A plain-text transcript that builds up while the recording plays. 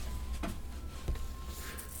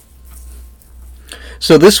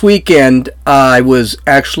So this weekend, I was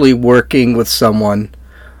actually working with someone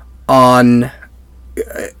on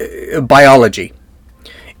biology,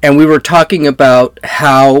 and we were talking about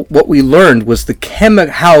how what we learned was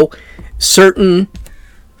how certain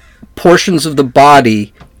portions of the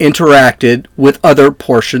body interacted with other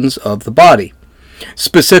portions of the body.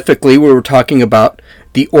 Specifically, we were talking about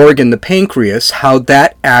the organ, the pancreas, how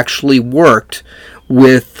that actually worked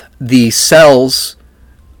with the cells,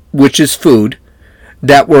 which is food,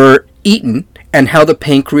 that were eaten, and how the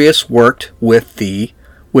pancreas worked with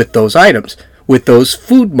those items, with those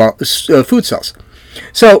food cells.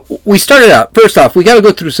 So we started out, first off, we got to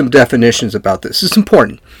go through some definitions about this. It's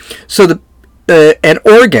important. So an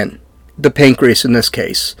organ, the pancreas in this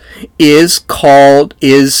case, is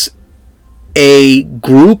a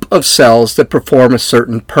group of cells that perform a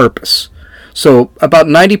certain purpose. So about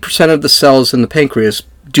 90% of the cells in the pancreas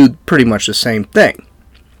do pretty much the same thing.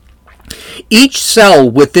 Each cell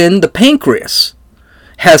within the pancreas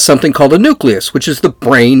has something called a nucleus, which is the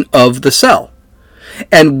brain of the cell.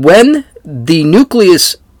 And when the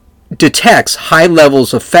nucleus detects high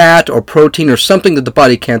levels of fat or protein or something that the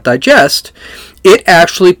body can't digest, it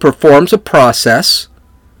actually performs a process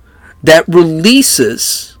that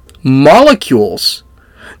releases molecules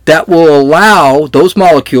that will allow those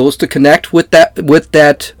molecules to connect with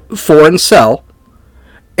that foreign cell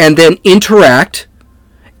and then interact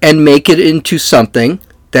and make it into something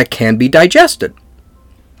that can be digested.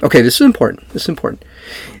 Okay, this is important.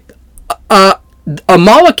 A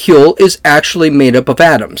molecule is actually made up of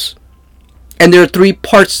atoms. And there are three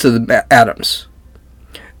parts to the atoms.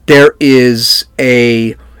 There is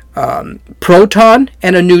a proton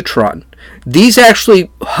and a neutron. These actually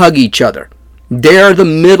hug each other. They are the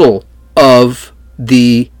middle of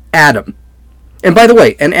the atom. And by the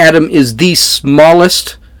way, an atom is the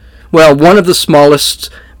smallest, one of the smallest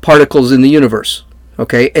particles in the universe.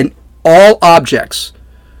 Okay? And all objects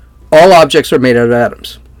are made out of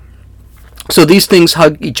atoms. So these things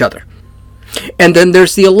hug each other. And then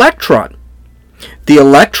there's the electron. The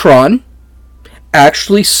electron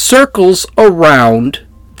actually circles around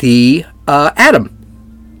the atom.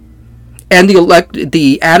 And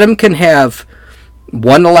the atom can have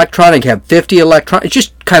one electron, it can have 50 electrons. It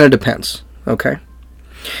just kind of depends. Okay?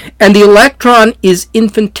 And the electron is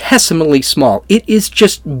infinitesimally small. It is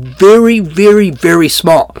just very, very, very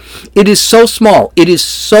small. It is so small. It is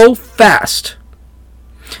so fast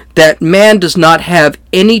that man does not have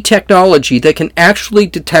any technology that can actually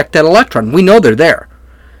detect that electron. We know they're there,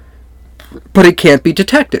 but it can't be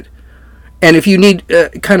detected. And if you need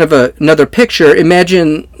kind of another picture,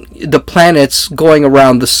 imagine the planets going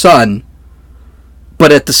around the sun,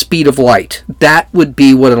 but at the speed of light. That would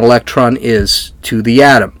be what an electron is to the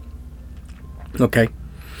atom. Okay.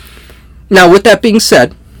 Now, with that being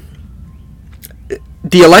said,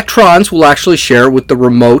 the electrons will actually share with the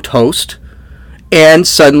remote host, and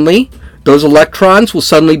suddenly those electrons will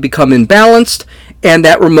suddenly become imbalanced, and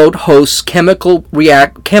that remote host's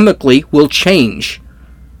chemically will change.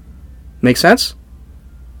 Make sense?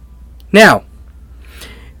 Now,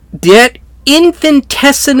 that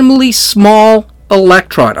infinitesimally small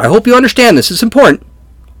electron, I hope you understand this, it's important.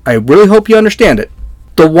 I really hope you understand it.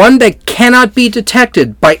 The one that cannot be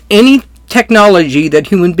detected by any technology that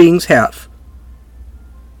human beings have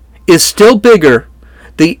is still bigger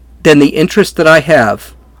than the interest that I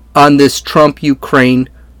have on this Trump-Ukraine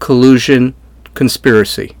collusion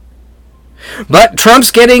conspiracy. But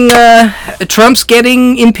Trump's getting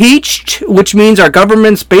impeached, which means our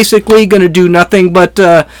government's basically going to do nothing but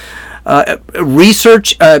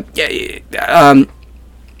research,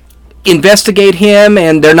 investigate him,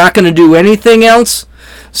 and they're not going to do anything else.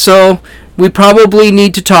 So we probably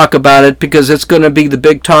need to talk about it because it's going to be the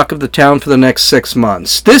big talk of the town for the next 6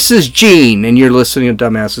 months. This is Gene, and you're listening to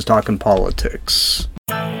Dumbasses Talking Politics.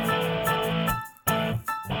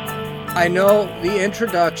 I know the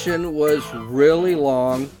introduction was really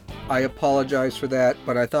long. I apologize for that,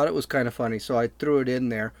 but I thought it was kind of funny, so I threw it in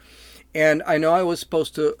there. And I know I was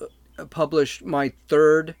supposed to publish my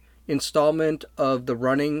third installment of the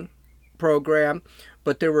running program,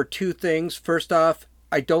 but there were two things. First off,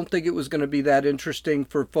 I don't think it was going to be that interesting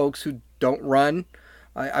for folks who don't run.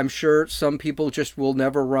 I'm sure some people just will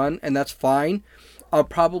never run, and that's fine. I'll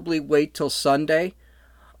probably wait till Sunday.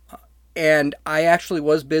 And I actually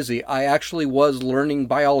was busy. I actually was learning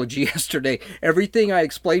biology yesterday. Everything I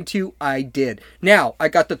explained to you, I did. Now, I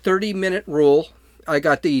got the 30-minute rule. I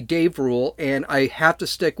got the Dave rule, and I have to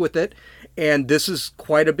stick with it. And this is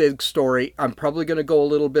quite a big story. I'm probably going to go a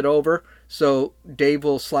little bit over, so Dave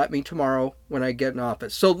will slap me tomorrow when I get in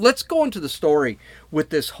office. So let's go into the story with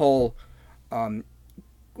this whole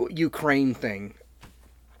Ukraine thing.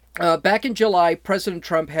 Back in July, President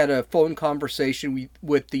Trump had a phone conversation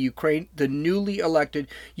with the newly elected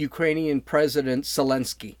Ukrainian President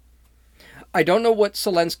Zelensky. I don't know what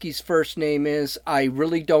Zelensky's first name is. I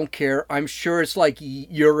really don't care. I'm sure it's like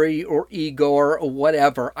Yuri or Igor or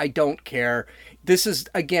whatever. I don't care. This is,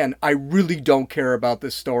 again, I really don't care about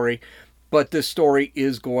this story. But this story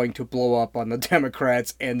is going to blow up on the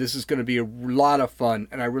Democrats, and this is going to be a lot of fun,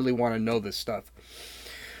 and I really want to know this stuff.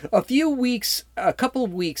 A couple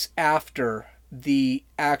of weeks after the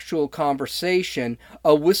actual conversation,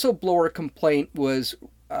 a whistleblower complaint was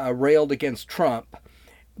railed against Trump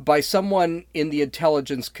by someone in the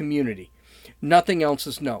intelligence community. Nothing else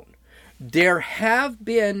is known. There have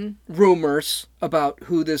been rumors about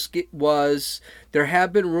who this was. There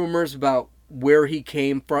have been rumors about where he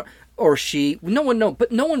came from, or she. No one knows,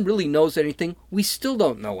 but no one really knows anything. We still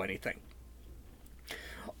don't know anything.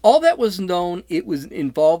 All that was known,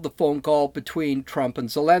 involved the phone call between Trump and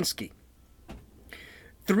Zelensky.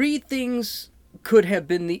 Three things could have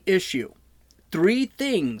been the issue. Three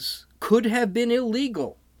things could have been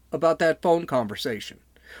illegal about that phone conversation.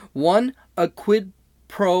 One, a quid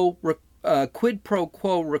pro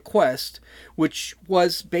quo request, which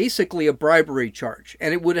was basically a bribery charge,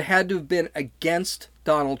 and it would have had to have been against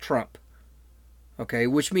Donald Trump. Okay,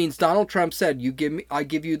 which means Donald Trump said, I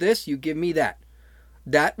give you this, you give me that.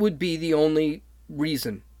 That would be the only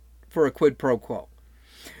reason for a quid pro quo.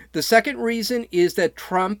 The second reason is that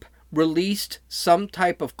Trump released some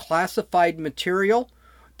type of classified material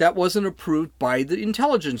that wasn't approved by the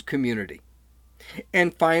intelligence community.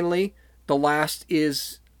 And finally, the last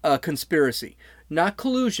is a conspiracy. Not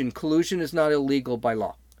collusion. Collusion is not illegal by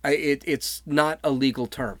law. It's not a legal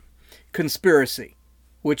term. Conspiracy,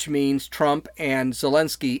 which means Trump and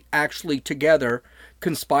Zelensky actually together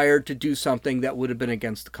conspired to do something that would have been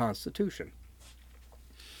against the Constitution.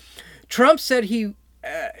 Trump said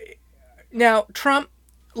now, Trump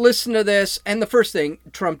listened to this, and the first thing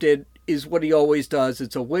Trump did is what he always does.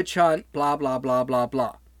 It's a witch hunt, blah, blah, blah, blah,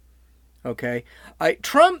 blah. Okay?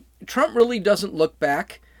 Trump really doesn't look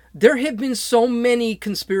back. There have been so many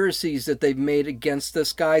conspiracies that they've made against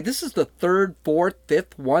this guy. This is the third, fourth,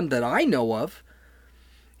 fifth one that I know of.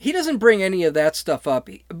 He doesn't bring any of that stuff up.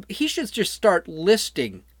 He should just start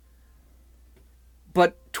listing.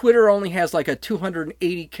 But Twitter only has like a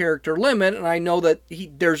 280 character limit, and I know that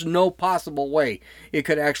there's no possible way it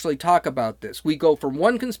could actually talk about this. We go from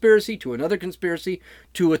one conspiracy to another conspiracy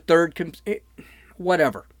to a third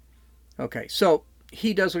whatever. Okay, so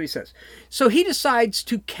he does what he says. So he decides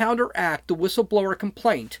to counteract the whistleblower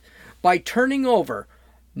complaint by turning over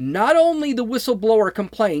not only the whistleblower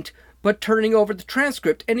complaint, but turning over the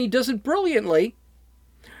transcript. And he does it brilliantly.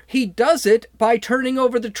 He does it by turning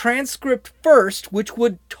over the transcript first, which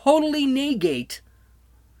would totally negate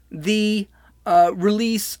the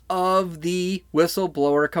release of the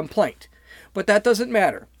whistleblower complaint. But that doesn't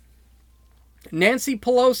matter. Nancy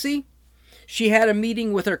Pelosi, she had a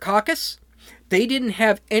meeting with her caucus. They didn't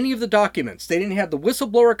have any of the documents. They didn't have the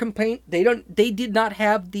whistleblower complaint. They did not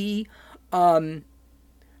have the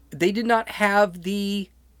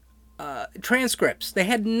transcripts. They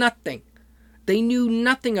had nothing. They knew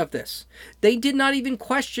nothing of this. They did not even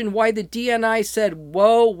question why the DNI said,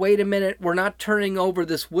 whoa, wait a minute, we're not turning over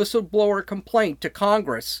this whistleblower complaint to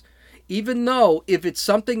Congress, even though if it's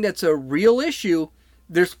something that's a real issue,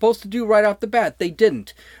 they're supposed to do right off the bat. They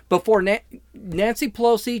didn't. Before Nancy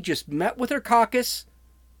Pelosi just met with her caucus,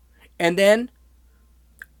 and then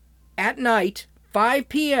at night, 5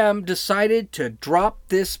 p.m., decided to drop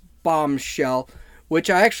this bombshell, which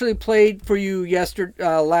I actually played for you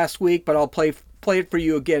last week, but I'll play it for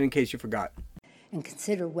you again in case you forgot. And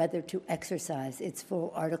consider whether to exercise its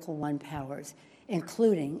full Article 1 powers,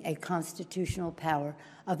 including a constitutional power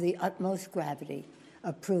of the utmost gravity,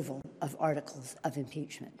 approval of articles of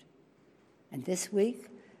impeachment. And this week,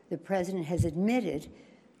 the President has admitted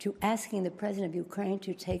to asking the President of Ukraine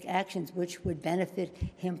to take actions which would benefit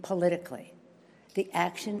him politically. The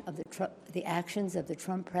actions of the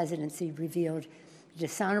Trump presidency revealed the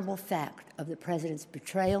dishonorable fact of the President's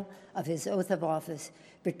betrayal of his oath of office,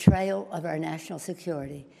 betrayal of our national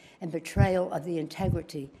security, and betrayal of the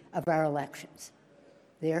integrity of our elections.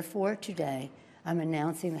 Therefore, today, I'm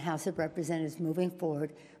announcing the House of Representatives moving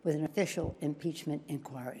forward with an official impeachment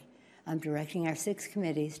inquiry. I'm directing our 6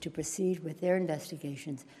 committees to proceed with their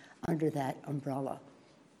investigations under that umbrella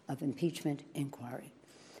of impeachment inquiry.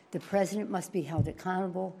 The President must be held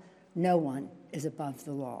accountable. No one is above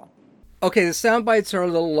the law. Okay, the sound bites are a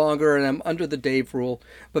little longer, and I'm under the Dave rule.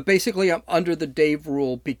 But basically, I'm under the Dave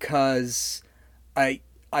rule because I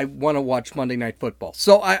want to watch Monday Night Football.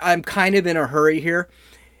 So I'm kind of in a hurry here.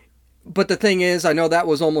 But the thing is, I know that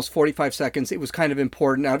was almost 45 seconds. It was kind of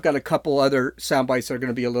important. I've got a couple other sound bites that are going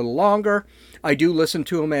to be a little longer. I do listen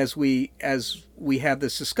to them as we have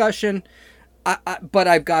this discussion, but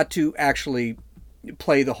I've got to actually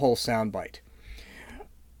play the whole sound bite.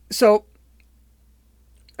 So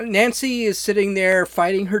Nancy is sitting there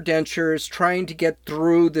fighting her dentures, trying to get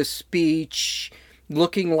through the speech,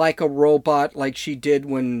 looking like a robot, like she did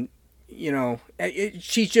when,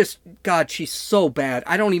 she's just, God, she's so bad.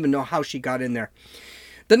 I don't even know how she got in there.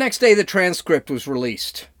 The next day, the transcript was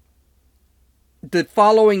released. The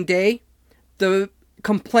following day, the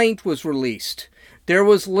complaint was released. There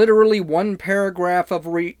was literally one paragraph of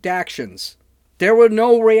redactions. There were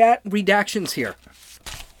no redactions here.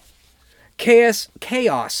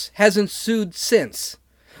 Chaos has ensued since.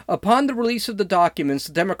 Upon the release of the documents,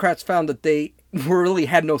 the Democrats found that they really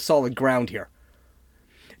had no solid ground here.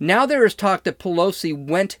 Now there is talk that Pelosi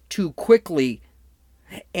went too quickly,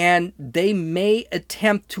 and they may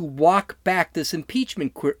attempt to walk back this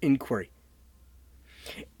impeachment inquiry.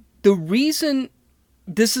 The reason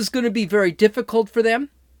this is going to be very difficult for them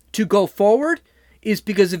to go forward is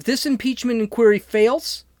because if this impeachment inquiry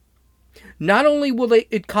fails, not only will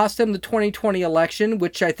it cost them the 2020 election,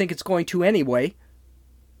 which I think it's going to anyway,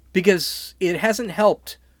 because it hasn't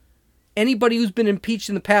helped anybody who's been impeached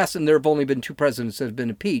in the past, and there have only been 2 presidents that have been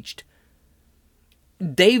impeached.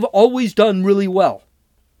 They've always done really well.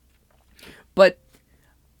 But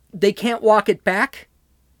they can't walk it back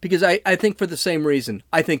because I think for the same reason.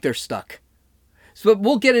 I think they're stuck. So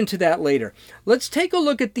we'll get into that later. Let's take a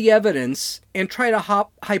look at the evidence and try to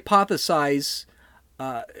hypothesize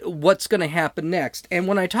what's going to happen next. And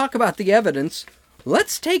when I talk about the evidence,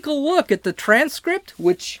 let's take a look at the transcript,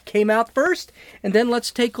 which came out first, and then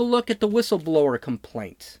let's take a look at the whistleblower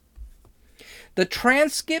complaint. The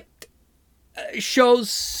transcript shows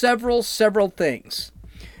several things.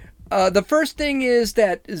 The first thing is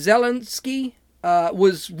that Zelensky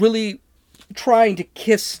was really trying to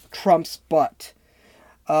kiss Trump's butt.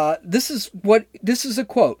 This is a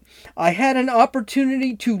quote. "I had an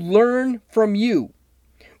opportunity to learn from you.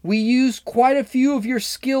 We used quite a few of your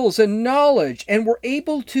skills and knowledge and were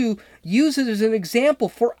able to use it as an example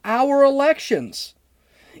for our elections.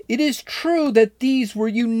 It is true that these were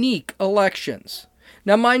unique elections."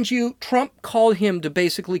 Now, mind you, Trump called him to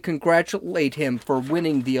basically congratulate him for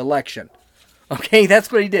winning the election. Okay,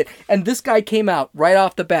 that's what he did. And this guy came out right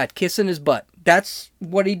off the bat, kissing his butt. That's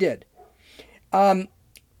what he did.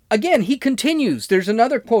 Again, he continues. There's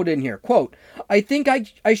another quote in here. Quote, "I think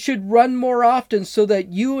I should run more often so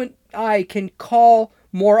that you and I can call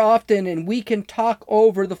more often and we can talk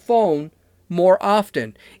over the phone more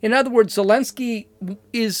often." In other words, Zelensky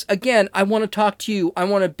is, again, I want to talk to you. I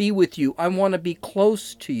want to be with you. I want to be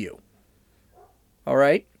close to you. All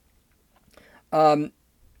right?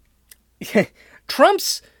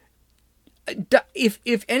 Trump's,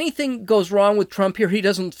 if anything goes wrong with Trump here, he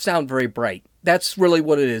doesn't sound very bright. That's really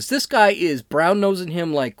what it is. This guy is brown-nosing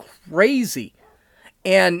him like crazy.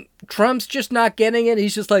 And Trump's just not getting it.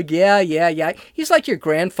 He's just like, yeah. He's like your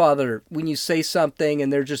grandfather when you say something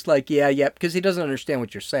and they're just like, yeah, because he doesn't understand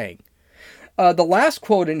what you're saying. The last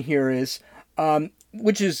quote in here is,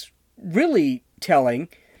 which is really telling,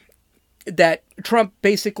 that Trump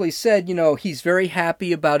basically said, he's very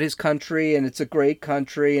happy about his country and it's a great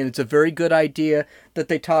country and it's a very good idea that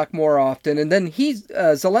they talk more often. And then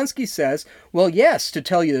Zelensky says, "Well, yes, to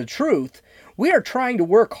tell you the truth, we are trying to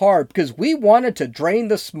work hard because we wanted to drain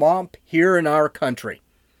the swamp here in our country."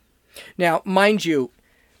 Now, mind you,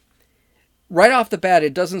 right off the bat,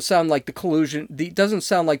 it doesn't sound like the collusion. It doesn't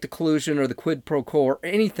sound like the collusion or the quid pro quo or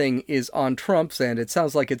anything is on Trump's end. It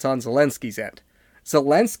sounds like it's on Zelensky's end.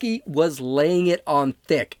 Zelensky was laying it on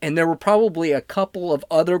thick, and there were probably a couple of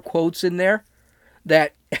other quotes in there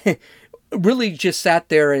that really just sat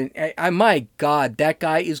there and, my God, that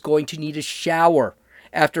guy is going to need a shower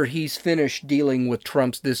after he's finished dealing with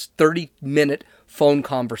this 30-minute phone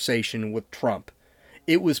conversation with Trump.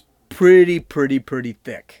 It was pretty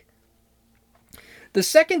thick. The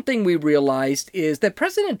second thing we realized is that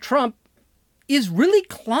President Trump is really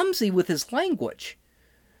clumsy with his language.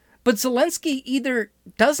 But Zelensky either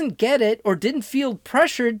doesn't get it or didn't feel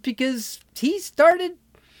pressured because he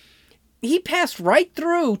passed right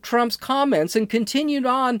through Trump's comments and continued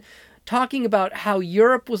on talking about how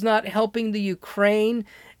Europe was not helping the Ukraine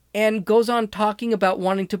and goes on talking about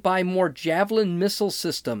wanting to buy more Javelin missile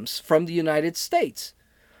systems from the United States.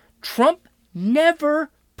 Trump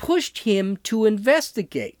never pushed him to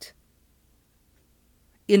investigate.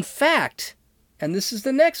 In fact, and this is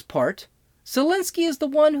the next part, Zelensky is the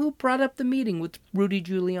one who brought up the meeting with Rudy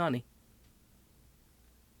Giuliani.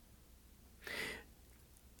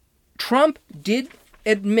 Trump did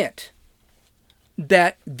admit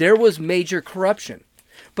that there was major corruption.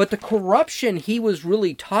 But the corruption he was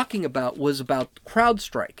really talking about was about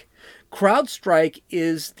CrowdStrike. CrowdStrike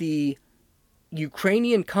is the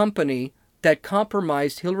Ukrainian company that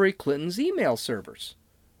compromised Hillary Clinton's email servers.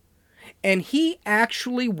 And he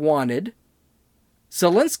actually wanted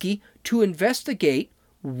Zelensky to investigate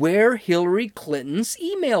where Hillary Clinton's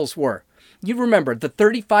emails were. You remember the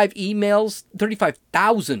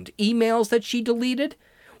 35,000 emails that she deleted?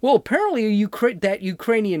 Well, apparently that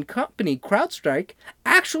Ukrainian company, CrowdStrike,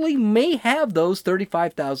 actually may have those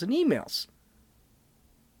 35,000 emails.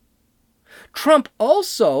 Trump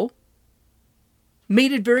also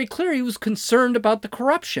made it very clear he was concerned about the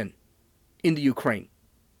corruption in the Ukraine.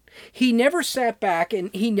 He never sat back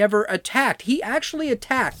and he never attacked. He actually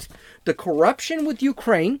attacked the corruption with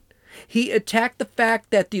Ukraine. He attacked the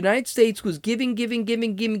fact that the United States was giving,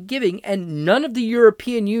 and none of the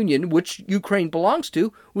European Union, which Ukraine belongs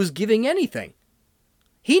to, was giving anything.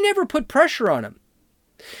 He never put pressure on him.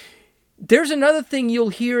 There's another thing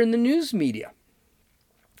you'll hear in the news media.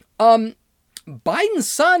 Biden's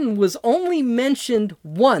son was only mentioned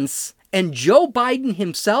once, and Joe Biden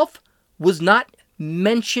himself was not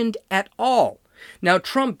mentioned at all. Now,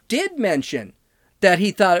 Trump did mention that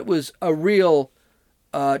he thought it was a real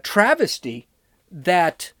travesty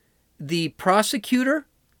that the prosecutor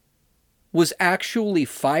was actually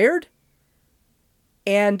fired,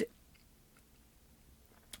 and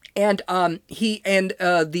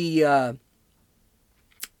Zelensky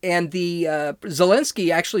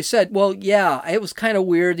actually said, "Well, yeah, it was kind of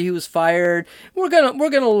weird. He was fired. We're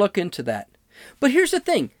gonna look into that." But here's the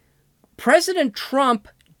thing: President Trump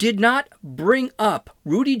did not bring up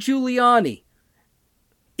Rudy Giuliani.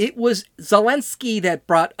 It was Zelensky that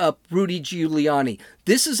brought up Rudy Giuliani.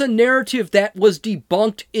 This is a narrative that was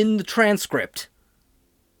debunked in the transcript.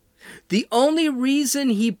 The only reason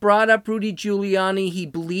he brought up Rudy Giuliani, he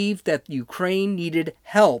believed that Ukraine needed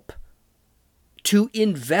help to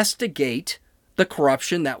investigate the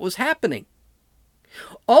corruption that was happening.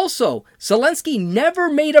 Also, Zelensky never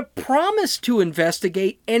made a promise to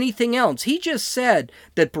investigate anything else. He just said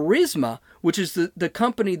that Burisma, which is the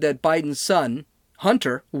company that Biden's son,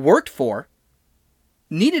 Hunter, worked for,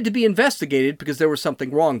 needed to be investigated because there was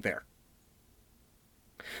something wrong there.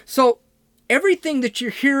 So, everything that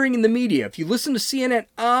you're hearing in the media, if you listen to CNN,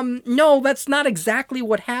 no, that's not exactly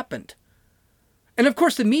what happened. And of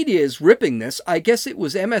course, the media is ripping this. I guess it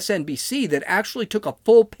was MSNBC that actually took a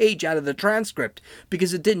full page out of the transcript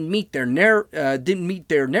because it didn't meet their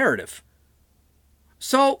narrative.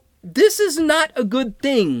 So this is not a good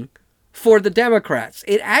thing for the Democrats.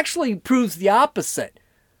 It actually proves the opposite.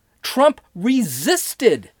 Trump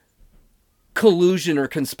resisted collusion or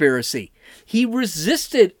conspiracy. He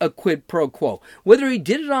resisted a quid pro quo. Whether he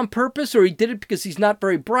did it on purpose or he did it because he's not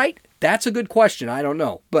very bright, that's a good question. I don't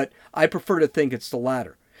know. But I prefer to think it's the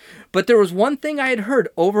latter. But there was one thing I had heard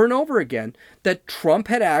over and over again, that Trump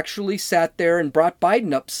had actually sat there and brought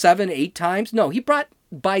Biden up 7-8 times. No, he brought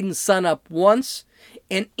Biden's son up once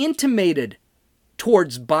and intimated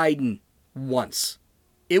towards Biden once.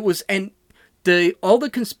 It was, and all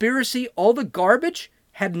the conspiracy, all the garbage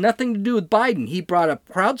had nothing to do with Biden. He brought up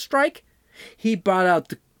CrowdStrike. He brought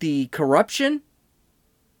out the corruption.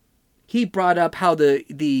 He brought up how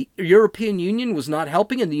the European Union was not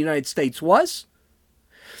helping and the United States was.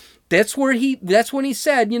 That's when he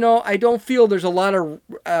said, I don't feel there's a lot of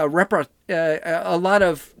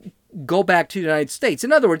go back to the United States.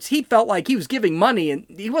 In other words, he felt like he was giving money and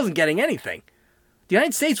he wasn't getting anything. The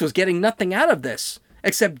United States was getting nothing out of this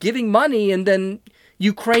except giving money, and then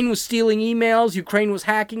Ukraine was stealing emails, Ukraine was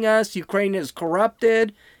hacking us, Ukraine is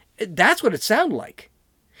corrupted. That's what it sounded like.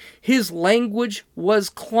 His language was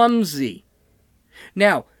clumsy.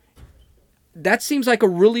 Now, that seems like a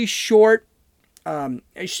really short, a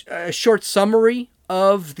short summary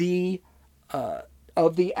of the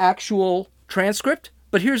actual transcript.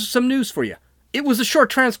 But here's some news for you. It was a short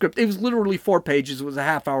transcript. It was literally 4 pages. It was a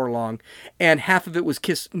half hour long, and half of it was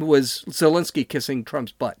Zelensky kissing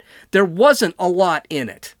Trump's butt. There wasn't a lot in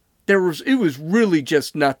it. It was really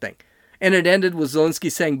just nothing. And it ended with Zelensky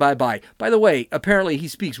saying bye-bye. By the way, apparently he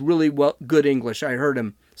speaks really good English, I heard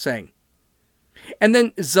him saying. And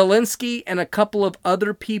then Zelensky and a couple of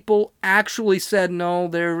other people actually said, no,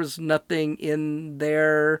 there was nothing in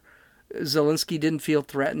there. Zelensky didn't feel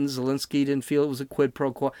threatened. Zelensky didn't feel it was a quid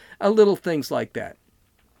pro quo. Little things like that.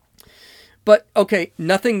 But, okay,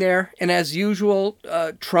 nothing there. And as usual,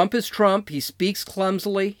 Trump is Trump. He speaks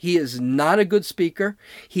clumsily. He is not a good speaker.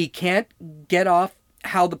 He can't get off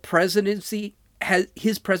how the presidency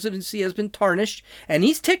his presidency has been tarnished, and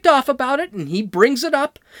he's ticked off about it, and he brings it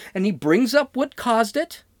up, and he brings up what caused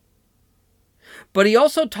it. But he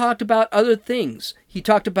also talked about other things. He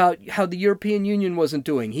talked about how the European Union wasn't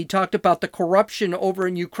doing. He talked about the corruption over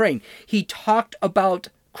in Ukraine. He talked about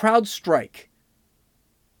CrowdStrike.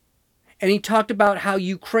 And he talked about how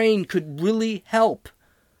Ukraine could really help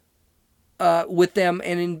with them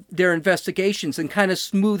and in their investigations and kind of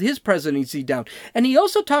smooth his presidency down. And he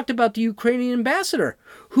also talked about the Ukrainian ambassador,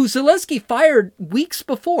 who Zelensky fired weeks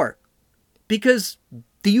before because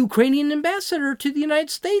the Ukrainian ambassador to the United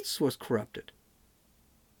States was corrupted.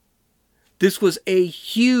 This was a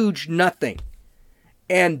huge nothing.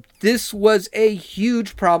 And this was a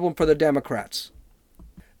huge problem for the Democrats.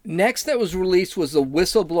 Next that was released was the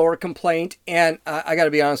whistleblower complaint. And I got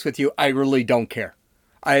to be honest with you, I really don't care.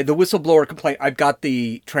 The whistleblower complaint, I've got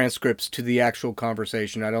the transcripts to the actual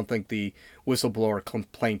conversation. I don't think the whistleblower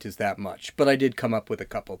complaint is that much. But I did come up with a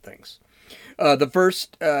couple things. The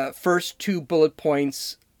first 2 bullet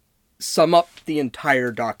points sum up the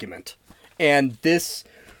entire document. And this,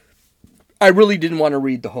 I really didn't want to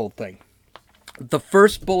read the whole thing. The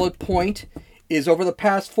first bullet point is over the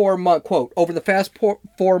past 4 months, quote, over the past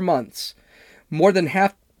 4 months, more than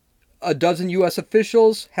half a dozen U.S.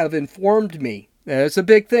 officials have informed me, there's a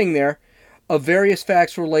big thing there, of various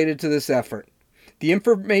facts related to this effort. The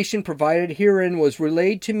information provided herein was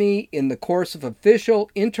relayed to me in the course of official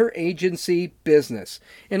interagency business.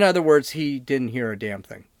 In other words, he didn't hear a damn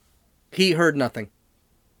thing. He heard nothing.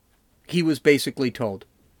 He was basically told.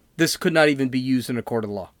 This could not even be used in a court of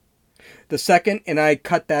law. The second, and I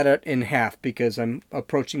cut that in half because I'm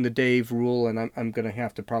approaching the Dave rule and I'm going to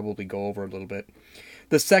have to probably go over a little bit.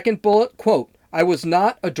 The second bullet, quote, I was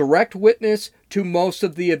not a direct witness to most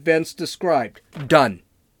of the events described. Done.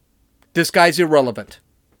 This guy's irrelevant.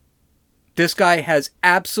 This guy has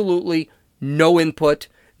absolutely no input.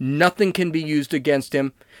 Nothing can be used against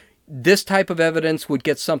him. This type of evidence would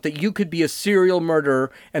get something. You could be a serial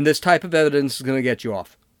murderer and this type of evidence is going to get you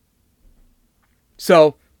off.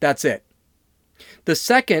 So, that's it. The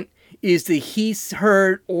second is that he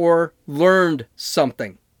heard or learned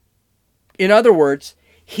something. In other words,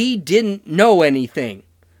 he didn't know anything.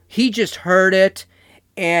 He just heard it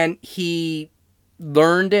and he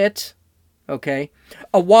learned it, okay,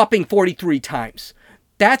 a whopping 43 times.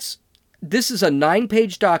 This is a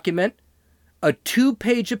 9-page document, a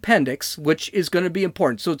 2-page appendix, which is going to be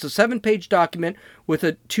important. So it's a 7-page document with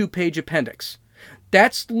a 2-page appendix.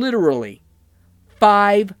 That's literally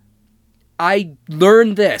 5, I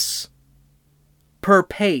learned this, per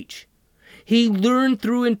page. He learned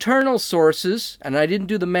through internal sources, and I didn't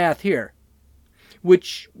do the math here,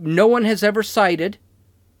 which no one has ever cited,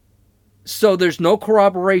 so there's no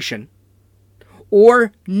corroboration,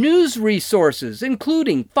 or news resources,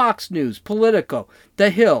 including Fox News, Politico, The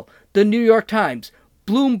Hill, The New York Times,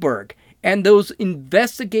 Bloomberg, and those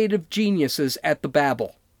investigative geniuses at the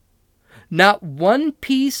Babel. Not one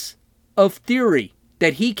piece of theory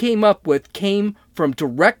that he came up with came from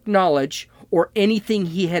direct knowledge or anything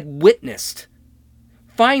he had witnessed.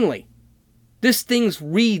 Finally, this thing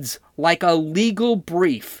reads like a legal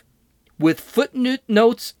brief with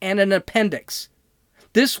footnotes and an appendix.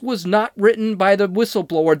 This was not written by the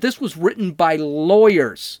whistleblower. This was written by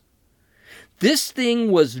lawyers. This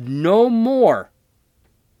thing was no more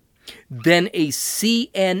than a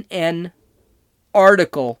CNN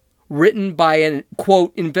article written by an,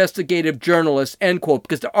 quote, investigative journalist, end quote,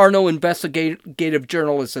 because there are no investigative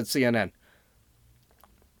journalists at CNN.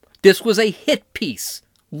 This was a hit piece,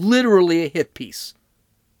 literally a hit piece.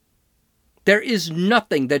 There is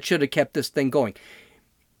nothing that should have kept this thing going.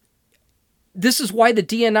 This is why the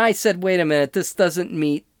DNI said, wait a minute, this doesn't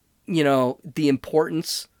meet, the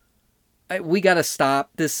importance. We got to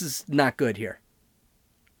stop. This is not good here.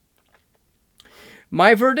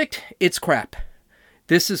 My verdict, it's crap.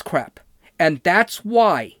 This is crap. And that's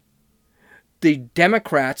why the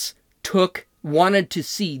Democrats wanted to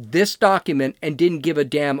see this document and didn't give a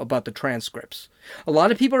damn about the transcripts. A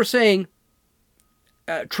lot of people are saying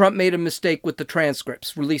Trump made a mistake with the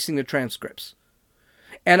transcripts, releasing the transcripts.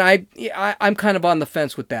 And I'm kind of on the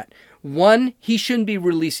fence with that. One, he shouldn't be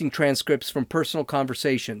releasing transcripts from personal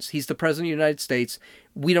conversations. He's the president of the United States.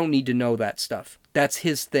 We don't need to know that stuff. That's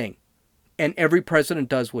his thing. And every president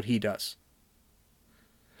does what he does.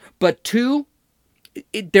 But two,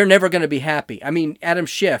 they're never going to be happy. I mean, Adam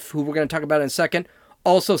Schiff, who we're going to talk about in a second,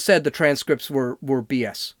 also said the transcripts were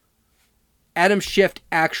BS. Adam Schiff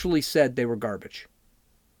actually said they were garbage.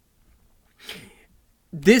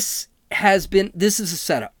 This is a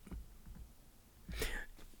setup.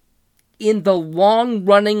 in the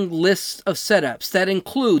long-running list of setups that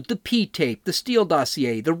include the P-tape, the Steele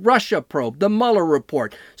dossier, the Russia probe, the Mueller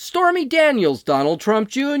report, Stormy Daniels, Donald Trump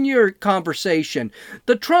Jr. conversation,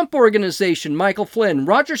 the Trump Organization, Michael Flynn,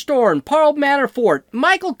 Roger Stone, Paul Manafort,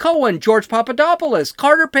 Michael Cohen, George Papadopoulos,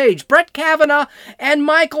 Carter Page, Brett Kavanaugh, and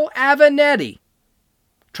Michael Avenatti.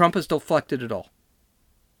 Trump has deflected it all.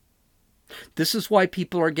 This is why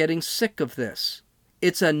people are getting sick of this.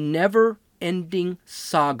 It's a never-ending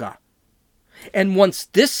saga. And once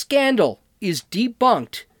this scandal is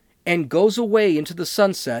debunked and goes away into the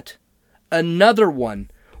sunset, another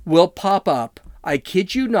one will pop up, I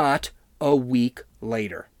kid you not, a week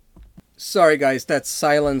later. Sorry guys, that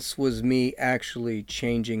silence was me actually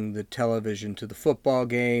changing the television to the football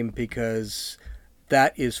game, because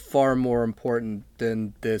that is far more important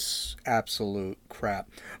than this absolute crap.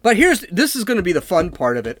 But this is going to be the fun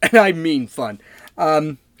part of it, and I mean fun.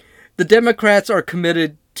 The Democrats are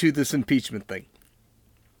committed to this impeachment thing.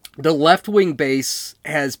 The left-wing base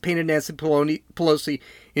has painted Nancy Pelosi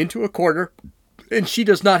into a corner, and she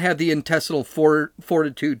does not have the intestinal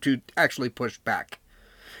fortitude to actually push back.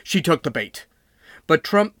 She took the bait. But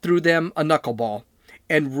Trump threw them a knuckleball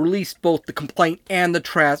and released both the complaint and the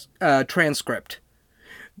transcript.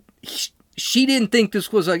 She didn't think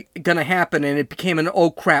this was going to happen, and it became an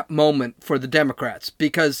oh crap moment for the Democrats,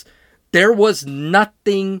 because there was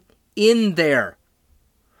nothing in there.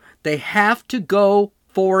 They have to go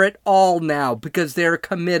for it all now because they're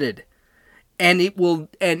committed, and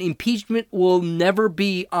impeachment will never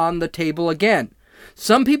be on the table again.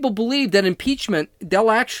 Some people believe that impeachment,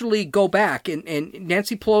 they'll actually go back and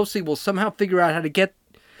Nancy Pelosi will somehow figure out how to get.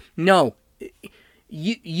 No.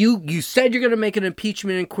 You said you're going to make an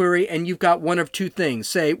impeachment inquiry, and you've got one of two things.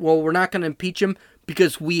 Say, well, we're not going to impeach him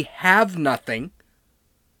because we have nothing,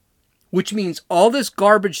 which means all this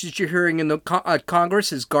garbage that you're hearing in the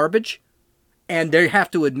Congress is garbage, and they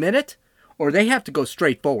have to admit it, or they have to go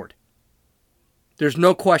straight forward. There's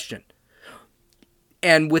no question.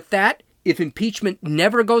 And with that, if impeachment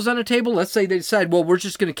never goes on the table, let's say they decide, well, we're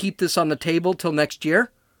just going to keep this on the table till next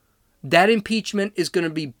year, that impeachment is going to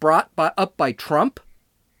be brought up by Trump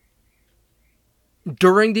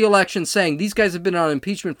during the election, saying these guys have been on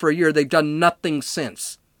impeachment for a year. They've done nothing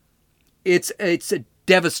since. It's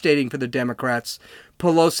devastating for the Democrats.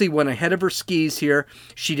 Pelosi went ahead of her skis here.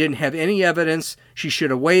 She didn't have any evidence. She should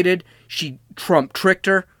have waited. Trump tricked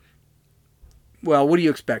her. Well, what do you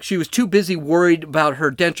expect? She was too busy worried about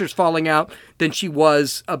her dentures falling out than she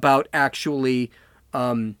was about actually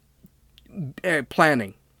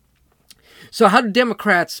planning. So how do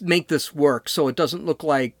Democrats make this work so it doesn't look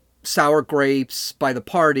like sour grapes by the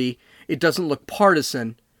party? It doesn't look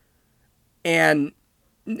partisan. And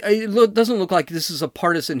it doesn't look like this is a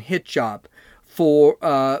partisan hit job for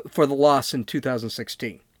the loss in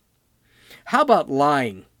 2016. How about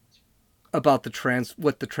lying about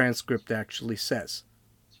what the transcript actually says?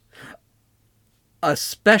 A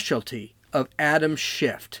specialty of Adam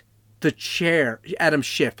Schiff, Adam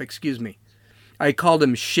Schiff, excuse me. I called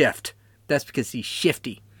him Shift. That's because he's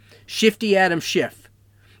shifty. Shifty Adam Schiff,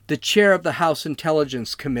 the chair of the House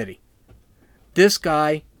Intelligence Committee. This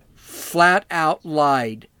guy flat out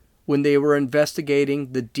lied when they were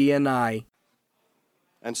investigating the DNI.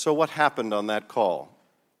 And so what happened on that call?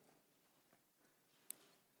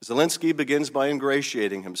 Zelensky begins by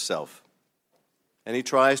ingratiating himself, and he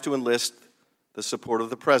tries to enlist the support of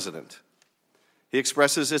the president. He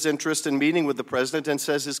expresses his interest in meeting with the president and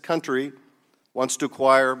says his country wants to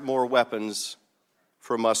acquire more weapons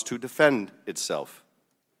from us to defend itself.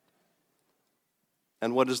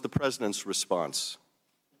 And what is the president's response?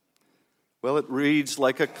 Well, it reads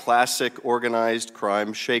like a classic organized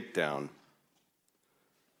crime shakedown.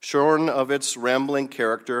 Shorn of its rambling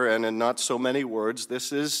character and in not so many words,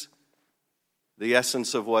 this is the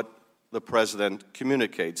essence of what the president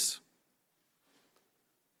communicates.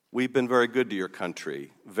 We've been very good to your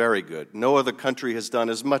country, very good. No other country has done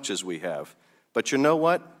as much as we have. But you know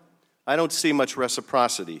what? I don't see much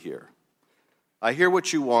reciprocity here. I hear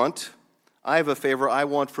what you want. I have a favor I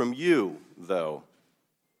want from you, though.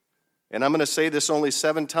 And I'm going to say this only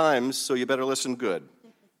 7 times, so you better listen good.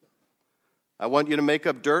 I want you to make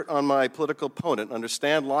up dirt on my political opponent,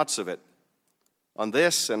 understand lots of it. On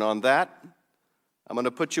this and on that, I'm going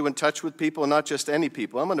to put you in touch with people, and not just any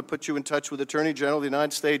people. I'm going to put you in touch with Attorney General of the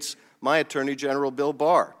United States, my Attorney General, Bill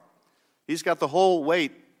Barr. He's got the whole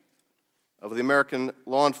weight of the American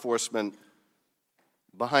law enforcement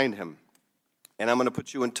behind him. And I'm going to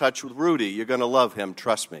put you in touch with Rudy. You're going to love him,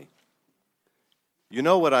 trust me. You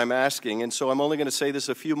know what I'm asking, and so I'm only going to say this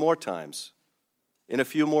a few more times, in a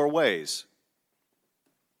few more ways.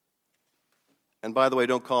 And by the way,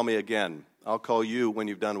 don't call me again. I'll call you when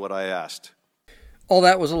you've done what I asked. All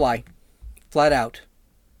that was a lie. Flat out.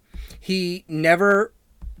 He never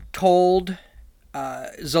told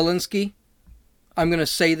Zelensky, I'm going to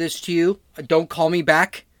say this to you, don't call me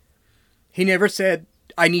back. He never said,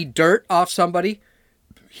 I need dirt off somebody.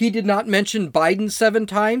 He did not mention Biden 7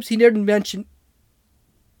 times. He didn't mention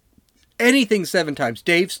anything 7 times.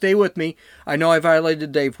 Dave, stay with me. I know I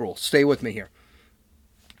violated Dave rule. Stay with me here.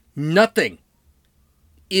 Nothing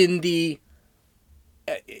in the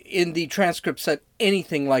transcript said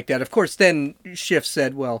anything like that. Of course, then Schiff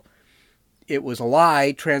said, well, it was a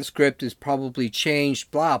lie. Transcript is probably changed,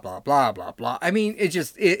 blah, blah, blah, blah, blah. I mean,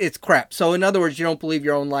 it's crap. So in other words, you don't believe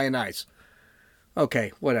your own lying eyes.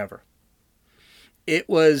 Okay, whatever.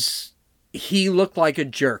 He looked like a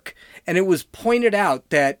jerk. And it was pointed out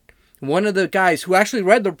that one of the guys who actually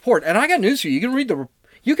read the report, and I got news for you,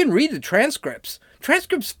 you can read the transcripts.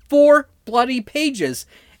 Transcripts 4 bloody pages.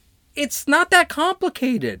 It's not that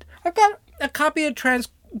complicated. I've got a copy of the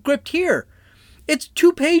transcript here. It's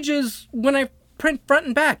 2 pages when I print front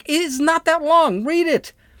and back. It is not that long. Read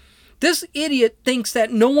it. This idiot thinks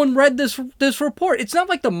that no one read this report. It's not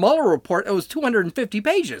like the Mueller report. It was 250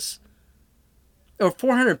 pages. Or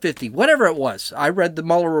 450, whatever it was. I read the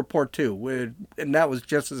Mueller report too, and that was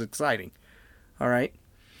just as exciting. All right?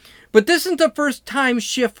 But this isn't the first time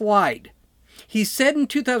Schiff lied. He said in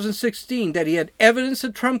 2016 that he had evidence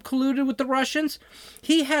that Trump colluded with the Russians.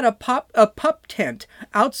 He had a pup tent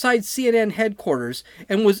outside CNN headquarters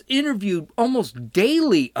and was interviewed almost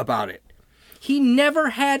daily about it. He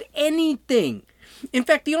never had anything. In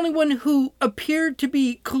fact, the only one who appeared to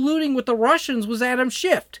be colluding with the Russians was Adam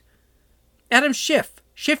Schiff. Adam Schiff.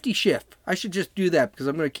 Shifty Schiff. I should just do that because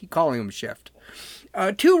I'm going to keep calling him Schiff.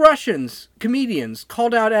 2 Russians, comedians,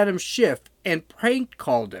 called out Adam Schiff and prank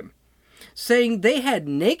called him, saying they had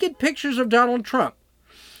naked pictures of Donald Trump.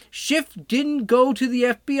 Schiff didn't go to the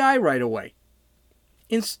FBI right away.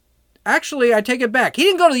 Actually, I take it back. He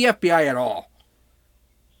didn't go to the FBI at all.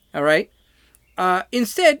 All right?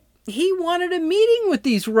 Instead, he wanted a meeting with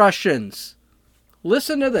these Russians.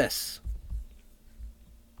 Listen to this.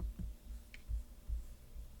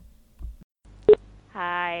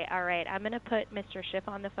 Hi. All right. I'm going to put Mr. Schiff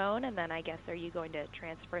on the phone, and then I guess are you going to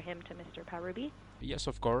transfer him to Mr. Parubi? Yes,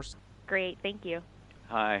 of course. Great. Thank you.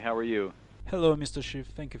 Hi, how are you? Hello, Mr. Schiff.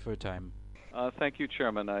 Thank you for your time. Thank you,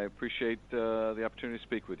 Chairman. I appreciate the opportunity to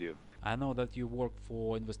speak with you. I know that you work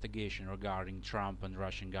for investigation regarding Trump and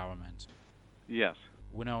Russian government. Yes.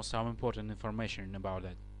 We know some important information about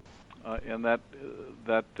that. And that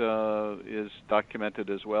is documented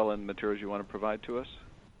as well in materials you want to provide to us?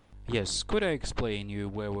 Yes. Could I explain you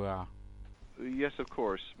where we are? Yes, of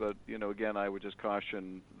course. But, again, I would just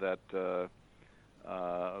caution that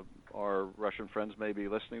our Russian friends may be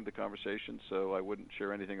listening to the conversation, so I wouldn't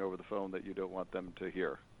share anything over the phone that you don't want them to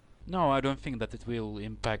hear. No, I don't think that it will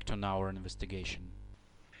impact on our investigation.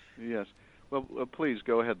 Yes. Well, please,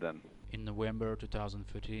 go ahead then. In November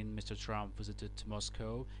 2013, Mr. Trump visited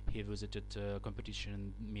Moscow. He visited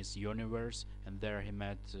competition Miss Universe, and there he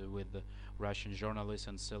met with the Russian journalist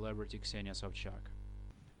and celebrity Ksenia Sobchak.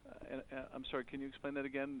 I'm sorry, can you explain that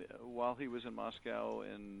again? While he was in Moscow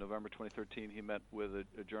in November 2013, he met with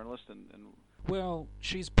a journalist and... Well,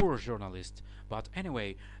 she's poor journalist, but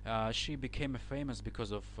anyway, she became famous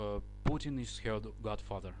because of Putin is her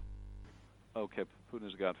godfather. Okay,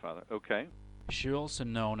 Putin's godfather. Okay. She also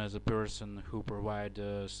known as a person who provide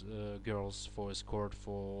girls for escort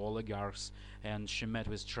for oligarchs, and she met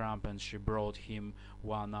with Trump and she brought him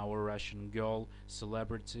our Russian girl,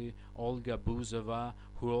 celebrity Olga Buzova,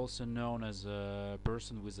 who also known as a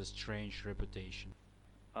person with a strange reputation.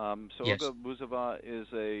 So yes. Olga Buzova is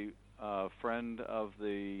a friend of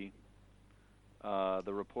the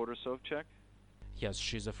reporter Sobchak? Yes,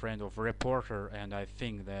 she's a friend of reporter and I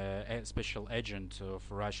think the special agent of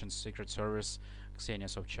Russian Secret Service, Ksenia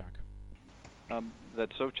Sobchak. That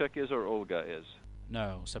Sobchak is or Olga is?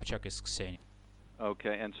 No, Sobchak is Ksenia.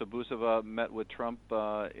 Okay, and so Buzova met with Trump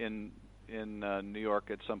in New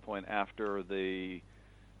York at some point after the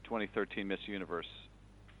 2013 Miss Universe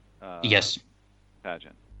yes.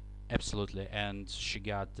 pageant. Absolutely, and she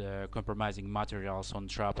got compromising materials on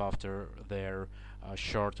Trump after their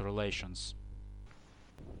short relations.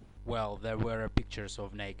 Well, there were pictures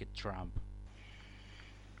of naked Trump.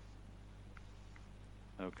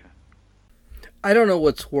 Okay. I don't know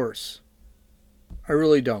what's worse. I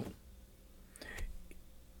really don't.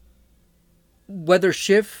 Whether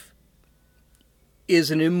Schiff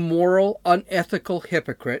is an immoral, unethical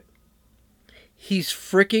hypocrite, he's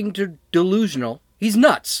freaking delusional. He's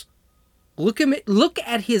nuts. Look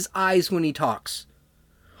at his eyes when he talks.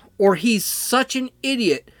 or he's such an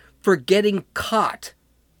idiot for getting caught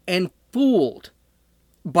and fooled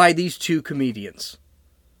by these two comedians.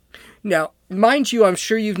 Now, mind you, I'm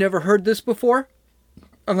sure you've never heard this before,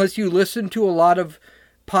 unless you listen to a lot of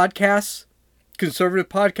podcasts, conservative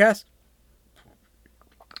podcasts.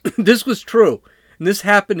 This was true. And this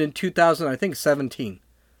happened in 2017.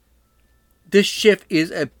 This Schiff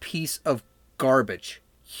is a piece of garbage.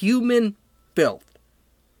 Human filth.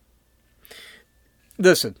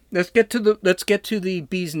 Listen, let's get to the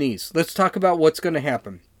bee's knees. Let's talk about what's going to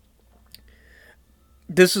happen.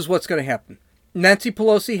 This is what's going to happen. Nancy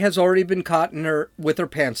Pelosi has already been caught with her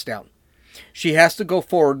pants down. She has to go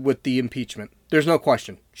forward with the impeachment. There's no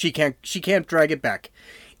question. She can't drag it back.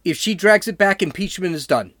 If she drags it back, impeachment is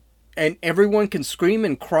done. And everyone can scream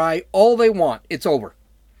and cry all they want. It's over.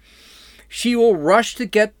 She will rush to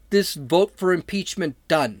get this vote for impeachment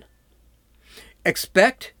done.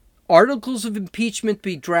 Expect articles of impeachment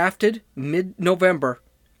be drafted mid-November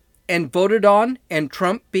and voted on, and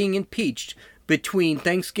Trump being impeached between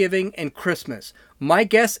Thanksgiving and Christmas. My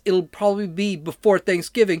guess, it'll probably be before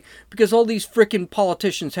Thanksgiving because all these frickin'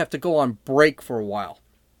 politicians have to go on break for a while.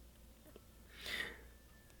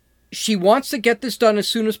 She wants to get this done as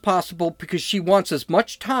soon as possible because she wants as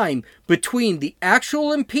much time between the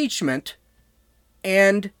actual impeachment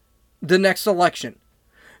and the next election.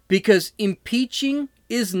 Because impeaching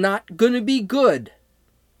is not going to be good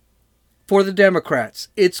for the Democrats.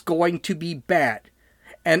 It's going to be bad.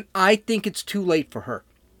 And I think it's too late for her.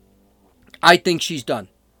 I think she's done.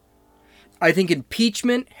 I think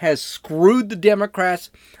impeachment has screwed the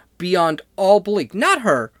Democrats beyond all belief. Not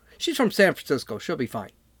her. She's from San Francisco. She'll be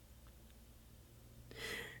fine.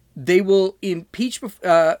 They will impeach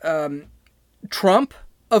Trump,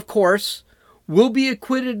 of course, will be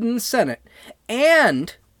acquitted in the Senate.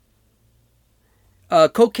 And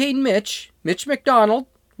Cocaine Mitch McDonald,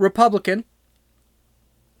 Republican,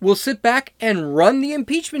 will sit back and run the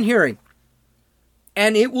impeachment hearing.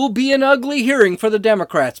 And it will be an ugly hearing for the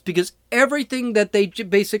Democrats because everything that they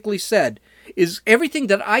basically said is everything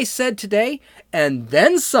that I said today and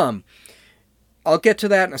then some. I'll get to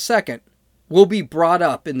that in a second. Will be brought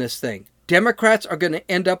up in this thing. Democrats are going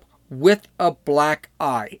to end up with a black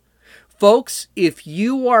eye. Folks, if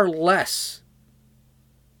you are less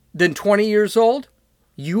than 20 years old,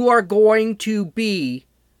 you are going to be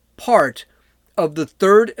part of the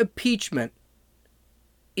third impeachment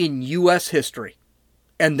in U.S. history.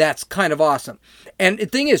 And that's kind of awesome. And the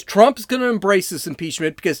thing is, Trump is going to embrace this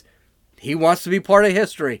impeachment because he wants to be part of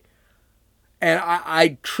history. And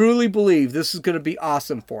I truly believe this is going to be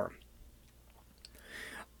awesome for him.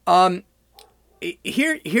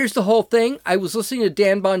 Here's the whole thing. I was listening to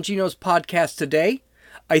Dan Bongino's podcast today.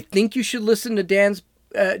 I think you should listen to Dan's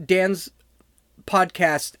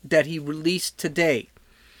podcast that he released today.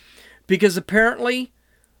 Because apparently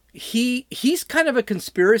he's kind of a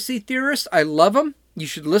conspiracy theorist. I love him. You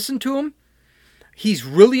should listen to him. He's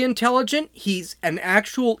really intelligent. He's an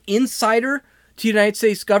actual insider to the United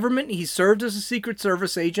States government. He served as a Secret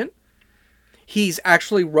Service agent. He's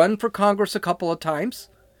actually run for Congress a couple of times.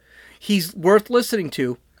 He's worth listening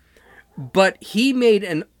to. But he made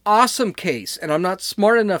an awesome case, and I'm not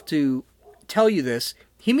smart enough to tell you this.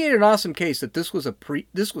 He made an awesome case that this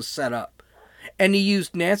was set up. And he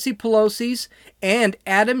used Nancy Pelosi's and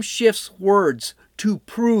Adam Schiff's words to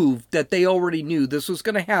prove that they already knew this was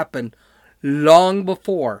going to happen long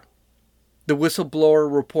before the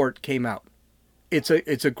whistleblower report came out. It's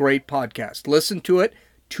a great podcast. Listen to it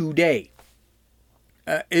today.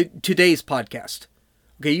 Today's podcast.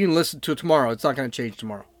 Okay, you can listen to it tomorrow. It's not going to change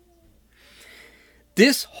tomorrow.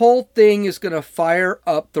 This whole thing is going to fire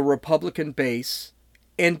up the Republican base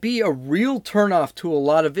and be a real turnoff to a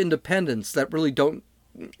lot of independents that really don't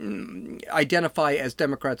identify as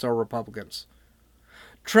Democrats or Republicans.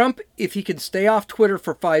 Trump, if he can stay off Twitter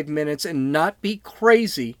for 5 minutes and not be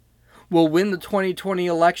crazy, will win the 2020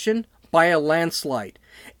 election by a landslide.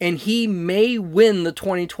 And he may win the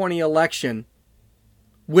 2020 election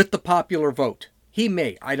with the popular vote. He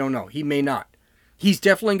may. I don't know. He may not. He's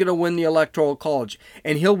definitely going to win the Electoral College,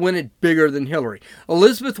 and he'll win it bigger than Hillary.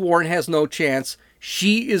 Elizabeth Warren has no chance.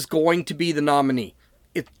 She is going to be the nominee.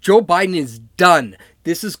 If Joe Biden is done,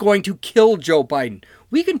 this is going to kill Joe Biden.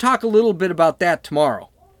 We can talk a little bit about that tomorrow.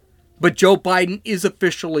 But Joe Biden is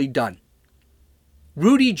officially done.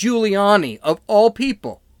 Rudy Giuliani, of all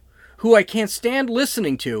people, who I can't stand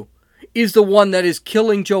listening to, is the one that is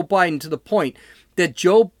killing Joe Biden to the point that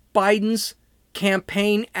Joe Biden's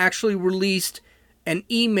campaign actually released an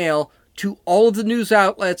email to all of the news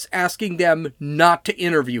outlets asking them not to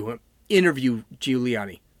interview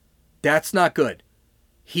Giuliani. That's not good.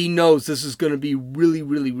 He knows this is going to be really,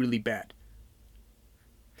 really, really bad.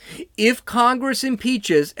 If Congress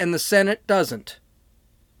impeaches and the Senate doesn't,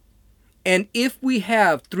 and if we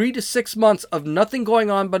have 3 to 6 months of nothing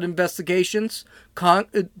going on but investigations,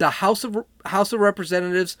 the House of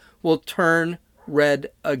Representatives will turn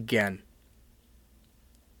red again.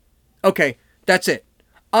 Okay, that's it.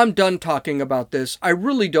 I'm done talking about this. I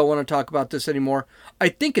really don't want to talk about this anymore. I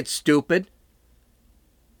think it's stupid,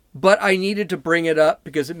 but I needed to bring it up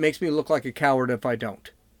because it makes me look like a coward if I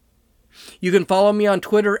don't. You can follow me on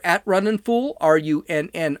Twitter at RunninFool,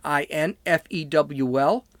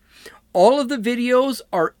 RUNNINFEWL. All of the videos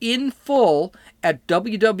are in full at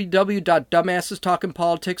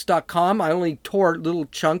www.dumbassestalkingpolitics.com. I only tore little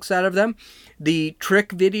chunks out of them. The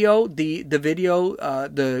trick video,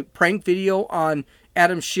 the prank video on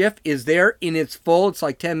Adam Schiff is there in its full. It's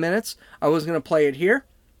like 10 minutes. I wasn't going to play it here.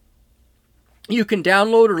 You can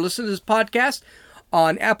download or listen to this podcast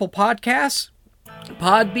on Apple Podcasts,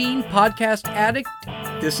 Podbean, Podcast Addict.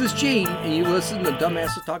 This is Gene, and you listen to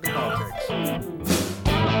Dumbasses Talking Politics.